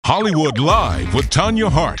Hollywood Live with Tanya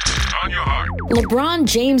Hart. LeBron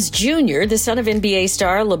James Jr., the son of NBA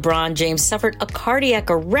star LeBron James, suffered a cardiac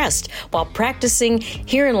arrest while practicing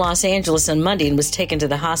here in Los Angeles on Monday and was taken to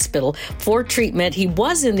the hospital for treatment. He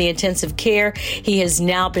was in the intensive care. He has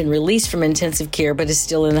now been released from intensive care, but is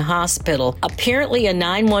still in the hospital. Apparently, a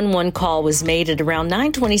 911 call was made at around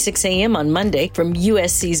 9:26 a.m. on Monday from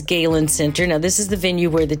USC's Galen Center. Now, this is the venue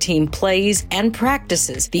where the team plays and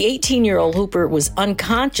practices. The 18-year-old hooper was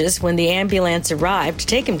unconscious when the ambulance arrived to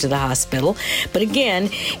take him to the hospital. But again,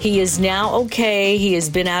 he is now okay. He has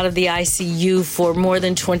been out of the ICU for more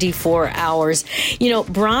than 24 hours. You know,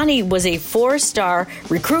 Bronny was a 4-star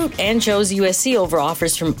recruit and chose USC over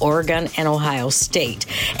offers from Oregon and Ohio State.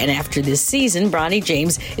 And after this season, Bronny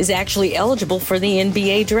James is actually eligible for the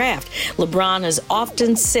NBA draft. LeBron has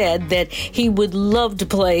often said that he would love to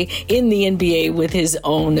play in the NBA with his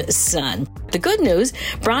own son. The good news,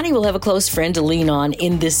 Bronny will have a close friend to lean on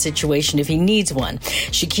in this situation if he needs one.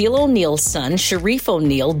 Shaquille O'Neal's son, Sharif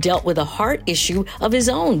O'Neal, dealt with a heart issue of his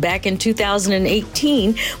own back in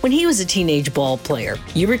 2018 when he was a teenage ball player.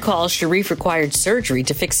 You recall Sharif required surgery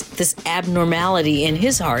to fix this abnormality in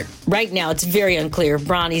his heart. Right now, it's very unclear if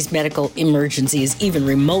Bronny's medical emergency is even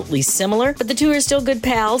remotely similar, but the two are still good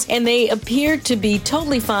pals, and they appear to be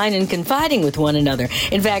totally fine and confiding with one another.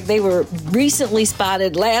 In fact, they were recently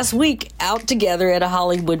spotted last week out together at a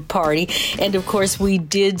Hollywood party, and of course, we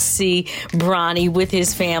did see Bronny with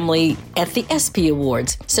his family at the ESPY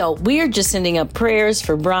Awards. So we are just sending up prayers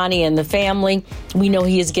for Bronny and the family. We know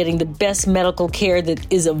he is getting the best medical care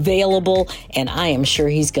that is available, and I am sure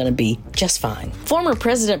he's going to be just fine. Former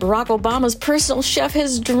President Barack Obama's personal chef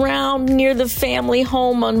has drowned near the family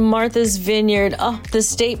home on Martha's Vineyard. The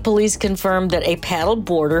state police confirmed that a paddle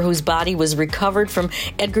boarder whose body was recovered from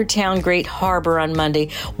Edgartown Great Harbor on Monday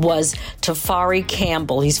was Tafari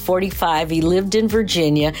Campbell. He's 45. He lived in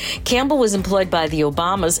Virginia. Campbell was employed by the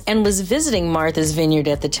Obamas and was visiting Martha's Vineyard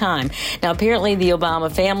at the time. Now, apparently, the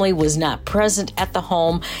Obama family was not present at the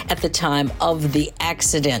home at the time of the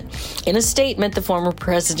accident. In a statement, the former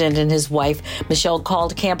president and his wife, Michelle,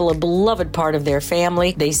 called Campbell a beloved part of their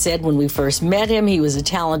family. They said when we first met him, he was a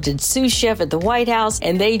talented sous chef at the White House,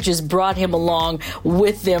 and they just brought him along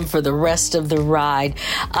with them for the rest of the ride.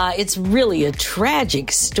 It's really a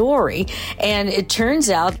tragic story, and it turns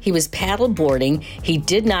out he was paddle boarding. He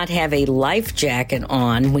did not have a life jacket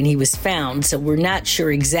on when he was found, so we're not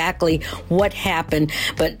sure exactly what happened,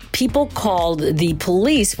 but people called the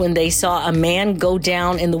police when they saw a man go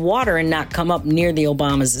down in the water and not come up near the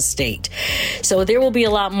Obama's estate. So there will be a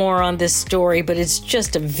lot more on this story, but it's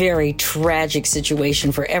just a very tragic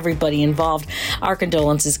situation for everybody involved. Our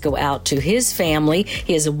condolences go out to his family.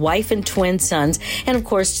 He has a wife and twin sons, and of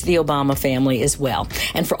course to the Obama family as well.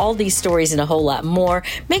 And for all these stories and a whole lot more,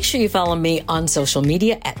 make sure you follow me on social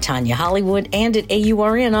media at Tanya Hollywood and at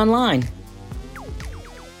AURN online.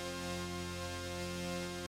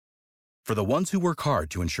 For the ones who work hard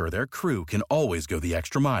to ensure their crew can always go the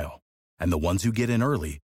extra mile, and the ones who get in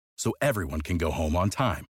early so everyone can go home on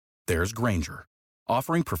time, there's Grainger,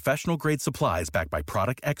 offering professional-grade supplies backed by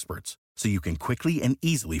product experts so you can quickly and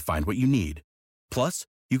easily find what you need. Plus,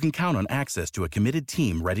 you can count on access to a committed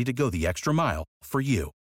team ready to go the extra mile for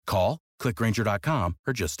you. Call, click Grainger.com,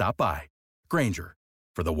 or just stop by. Grainger,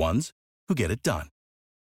 for the ones who get it done.